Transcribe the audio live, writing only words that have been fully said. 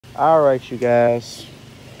Alright, you guys.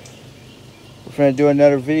 We're gonna do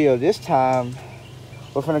another video. This time,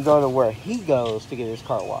 we're gonna go to where he goes to get his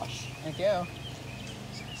car washed. Thank you.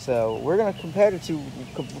 So we're gonna compare the two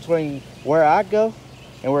between where I go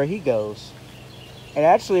and where he goes. And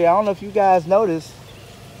actually, I don't know if you guys noticed,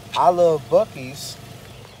 I love Buc-ee's.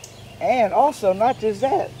 And also, not just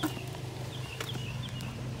that.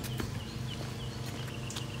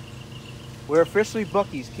 We're officially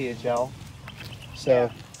Buc-ee's kids, y'all. So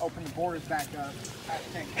yeah. Open the borders back up.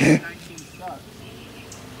 #19 sucks.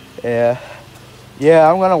 Yeah.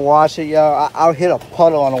 Yeah, I'm gonna wash it, y'all. I'll hit a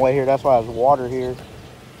puddle on the way here. That's why there's water here.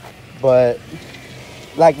 But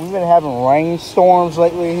like, we've been having rainstorms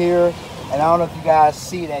lately here, and I don't know if you guys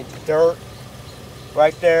see that dirt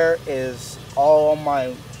right there is all on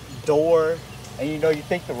my door. And you know, you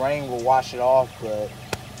think the rain will wash it off, but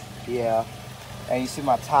yeah. And you see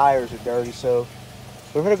my tires are dirty, so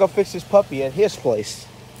we're gonna go fix this puppy at his place.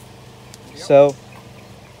 Yep. So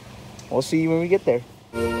we'll see you when we get there.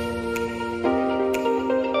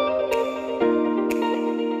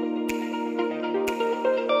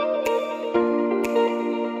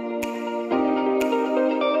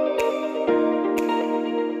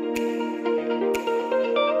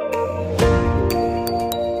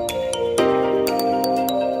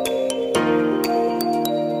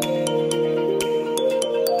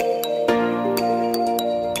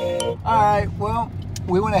 Well,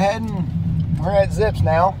 we went ahead and we're at Zips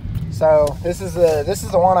now. So this is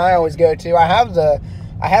the one I always go to. I have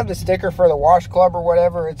the sticker for the wash club or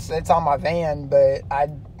whatever. It's on my van, but I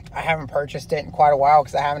haven't purchased it in quite a while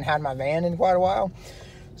because I haven't had my van in quite a while.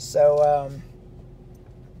 So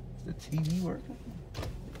is the TV working?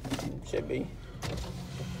 Should be.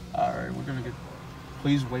 All right, we're gonna get.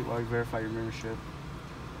 Please wait while you verify your membership.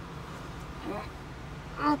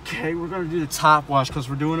 Okay, we're gonna do the top wash because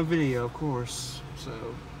we're doing a video, of course. So,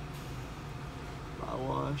 body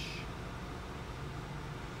wash.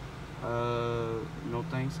 No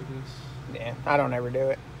thanks, I guess. Yeah, I don't ever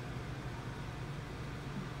do it.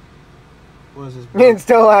 What is this? It's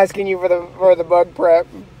still asking you for the bug prep.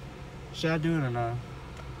 Should I do it or not?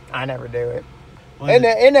 I never do it.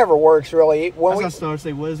 It never works really. When I started to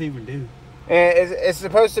say, what does it even do? It's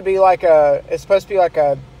supposed to be like a. It's supposed to be like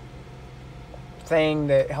a thing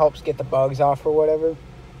that helps get the bugs off or whatever.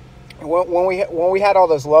 When we had all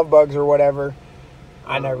those love bugs or whatever,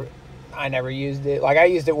 I never used it. Like, I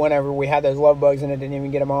used it whenever we had those love bugs and it didn't even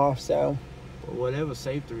get them off. So well, whatever,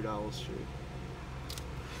 save $3. Shit.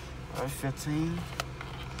 All right, 15.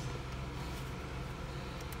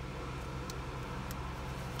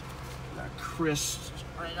 Got Chris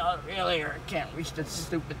right out earlier. I can't reach this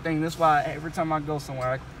stupid thing. That's why every time I go somewhere,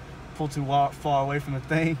 I pull too far away from the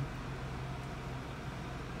thing.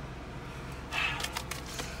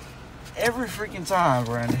 Every freaking time,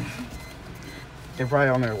 Brandon. They're probably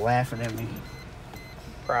on there laughing at me.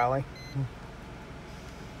 Probably.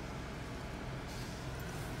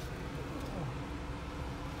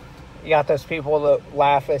 You got those people that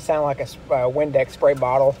laugh. They sound like a Windex spray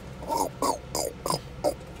bottle.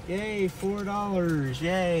 Yay, $4.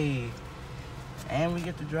 Yay. And we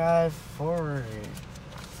get to drive forward.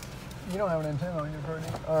 You don't have an antenna on your car, do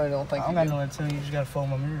you? Oh, I don't think I don't got no antenna. You just got to fold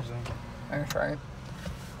my mirrors in. That's right.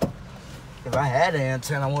 If I had an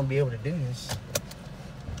antenna, I wouldn't be able to do this.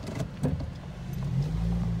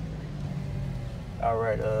 All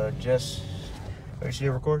right, just... Are you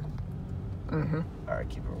still recording? Mm-hmm. All right,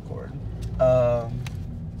 keep it recording.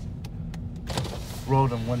 Roll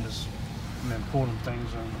them windows and then pull them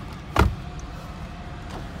things in.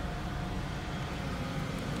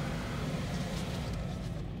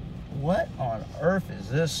 What on earth is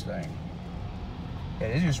this thing?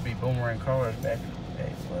 Yeah, these used to be boomerang cars back in the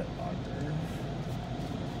day. What on earth?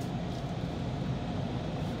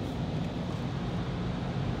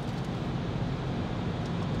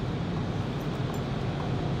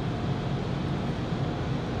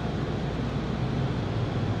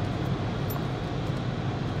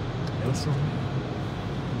 Neutral.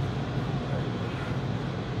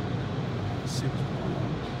 Let's see what's going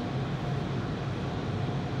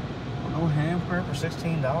on. No hand prep for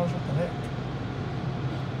 $16? What the heck?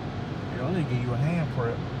 They only give you a hand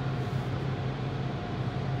prep.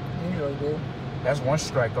 Usually do. That's one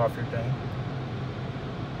strike off your thing.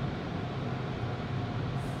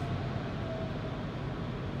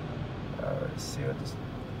 Let's see what this.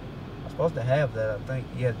 I'm supposed to have that, I think.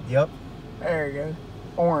 Yeah, yep. There you go.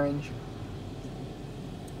 Orange.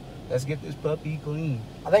 Let's get this puppy clean.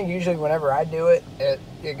 I think usually whenever I do it,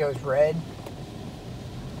 it goes red.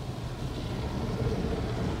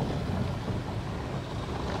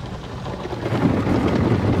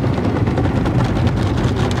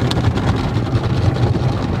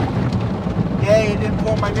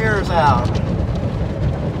 my mirrors out.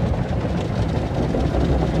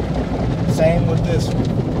 Same with this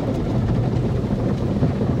one.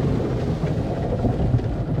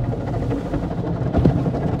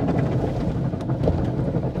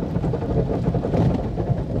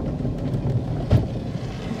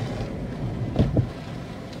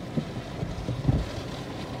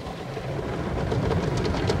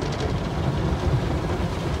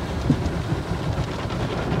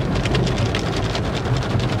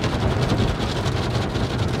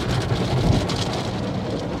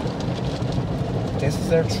 This is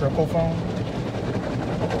their triple phone?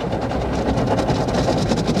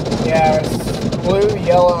 Yeah, it's blue,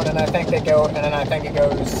 yellow, and then I think it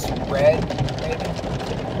goes red, maybe.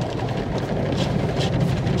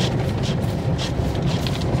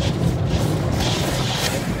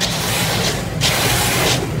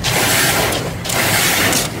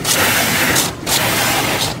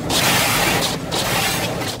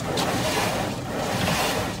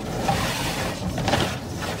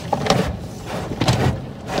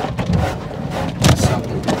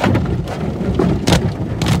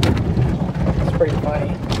 Pretty funny.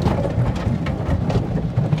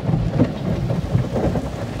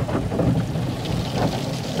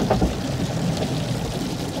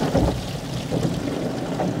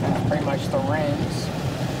 Pretty much the rims.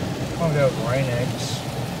 I'm gonna go with Rain-X.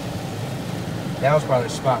 That was probably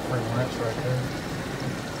spot free wrench right there.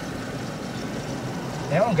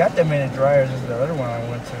 They don't got that many dryers as the other one I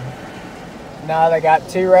went to. No, they got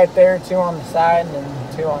 2 right there, 2 on the side, and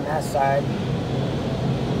then 2 on that side.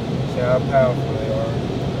 See how powerful they are.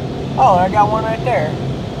 Oh, I got one right there.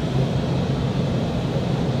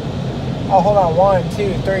 Oh, hold on. 1,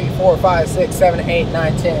 2, 3, 4, 5, 6, 7, 8,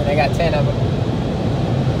 9, 10. I got 10 of them.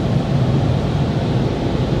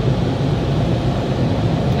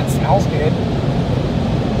 That smells good.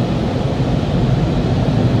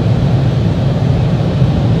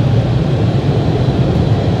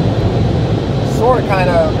 Sort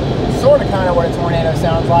of kind of what a tornado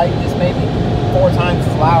sounds like, just maybe 4 times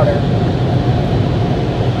louder.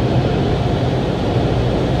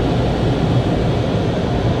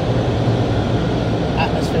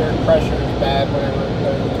 Atmospheric pressure is bad whenever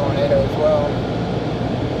there's a tornado as well.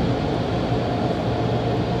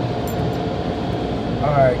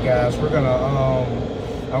 Alright guys, we're gonna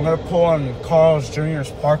I'm gonna pull on Carl's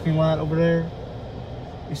Jr.'s parking lot over there.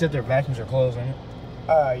 You said their vacuums are closed, ain't it?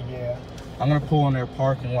 Yeah. I'm gonna pull on their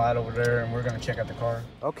parking lot over there and we're gonna check out the car.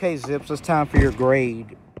 Okay, Zips, it's time for your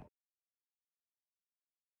grade.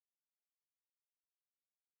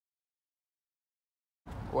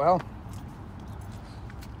 Well,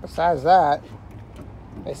 besides that,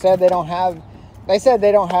 they said they don't have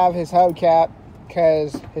his hubcap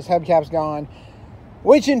because his hubcap's gone.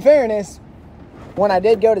 Which, in fairness, when I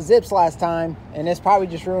did go to Zips last time, and this probably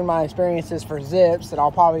just ruined my experiences for Zips, that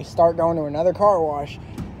I'll probably start going to another car wash.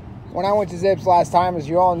 When I went to Zips last time, as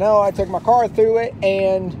you all know, I took my car through it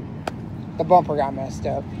and the bumper got messed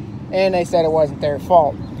up. And they said it wasn't their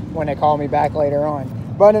fault when they called me back later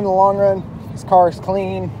on. But in the long run, this car is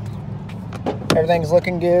clean. Everything's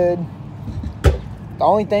looking good. The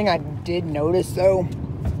only thing I did notice, though,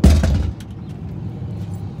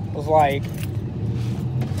 was like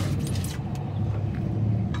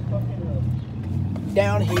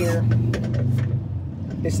down here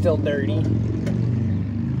is still dirty.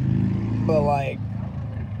 But like,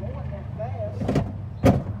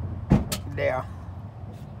 yeah.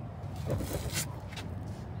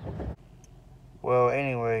 Well,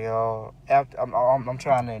 anyway, y'all, I'm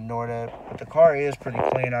trying to ignore that, but the car is pretty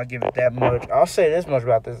clean. I'll give it that much. I'll say this much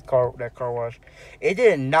about that car wash. It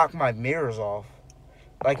didn't knock my mirrors off.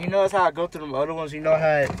 Like, you notice how I go through them other ones? You know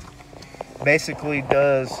how it basically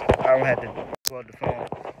does, I don't have to plug the phone.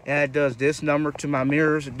 And it does this number to my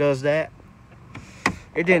mirrors. It does that.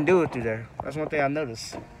 It didn't do it through there. That's one thing I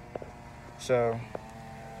noticed. So,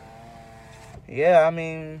 yeah, I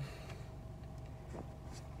mean,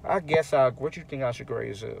 I guess what you think I should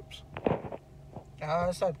grade Zips?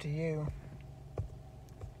 It's up to you.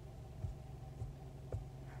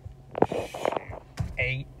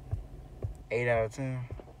 8. 8 out of 10.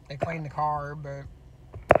 They cleaned the car, but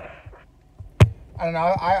I don't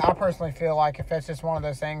know. I personally feel like if it's just one of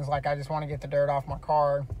those things, like I just want to get the dirt off my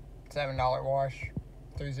car, $7 wash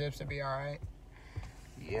through Zips would be all right.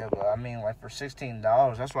 Yeah, but I mean, like for $16,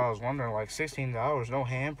 that's why I was wondering, like $16, no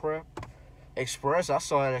hand prep. Express, I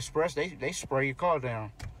saw at Express, they spray your car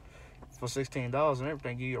down for $16 and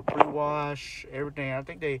everything. Give you a pre-wash, everything. I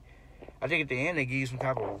think at the end they give you some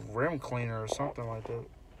type of rim cleaner or something like that.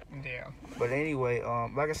 Yeah. But anyway,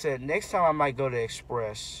 like I said, next time I might go to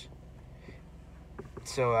Express.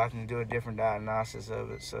 so I can do a different diagnosis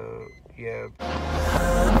of it. So yeah.